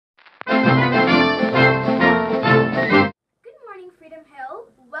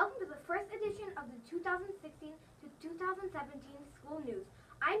2017 School News.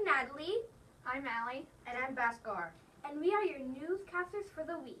 I'm Natalie. I'm Allie. And I'm Bhaskar. And we are your newscasters for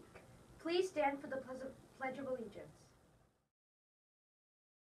the week. Please stand for the Pledge of Allegiance.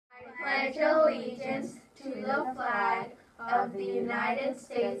 I pledge allegiance to the flag of the United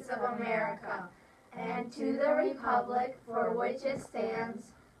States of America and to the republic for which it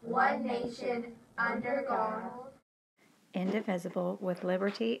stands, one nation, under God, indivisible, with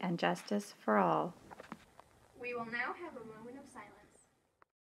liberty and justice for all. We will now have a moment of silence.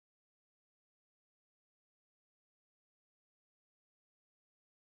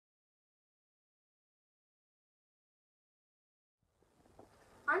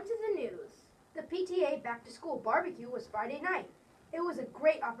 On to the news. The PTA Back to School Barbecue was Friday night. It was a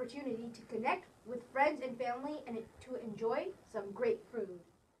great opportunity to connect with friends and family and to enjoy some great food.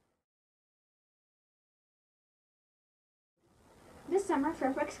 This summer,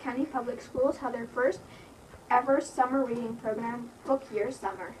 Fairfax County Public Schools held their first ever summer reading program, Book Year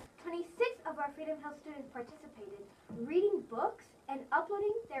Summer. 26 of our Freedom House students participated, reading books and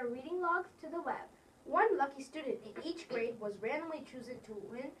uploading their reading logs to the web. One lucky student in each grade was randomly chosen to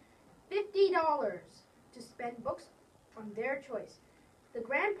win $50 to spend books on their choice. The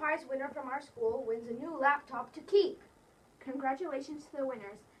grand prize winner from our school wins a new laptop to keep. Congratulations to the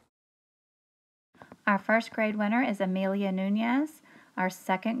winners. Our first grade winner is Amelia Nunez. Our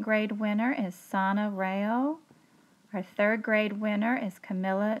second grade winner is Sana Rayo. Our third grade winner is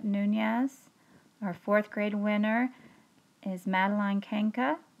Camilla Nunez. Our fourth grade winner is Madeline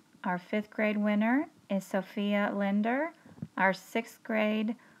Kenka. Our fifth grade winner is Sophia Linder. Our sixth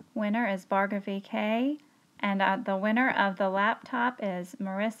grade winner is Bhargavi K. And the winner of the laptop is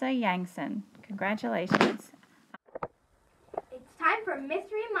Marissa Yangson. Congratulations. It's time for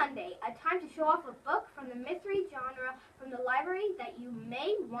Mystery Monday, a time to show off a book from the mystery genre from the library that you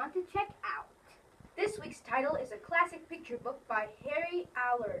may want to check out. This week's title is a classic picture book by Harry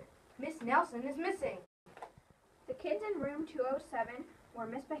Allard. Miss Nelson is missing. The kids in room 207 were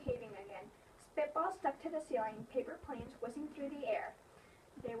misbehaving again. Spitballs stuck to the ceiling, paper planes whizzing through the air.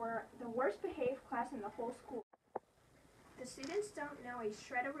 They were the worst behaved class in the whole school. The students don't know a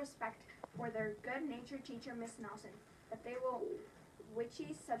shred of respect for their good-natured teacher, Miss Nelson, but they will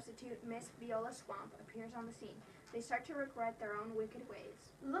witchy substitute Miss Viola Swamp appears on the scene. They start to regret their own wicked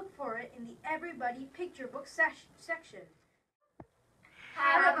ways. Look for it in the Everybody Picture Book section.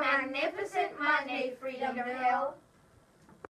 Have a magnificent Monday, Freedom Hill.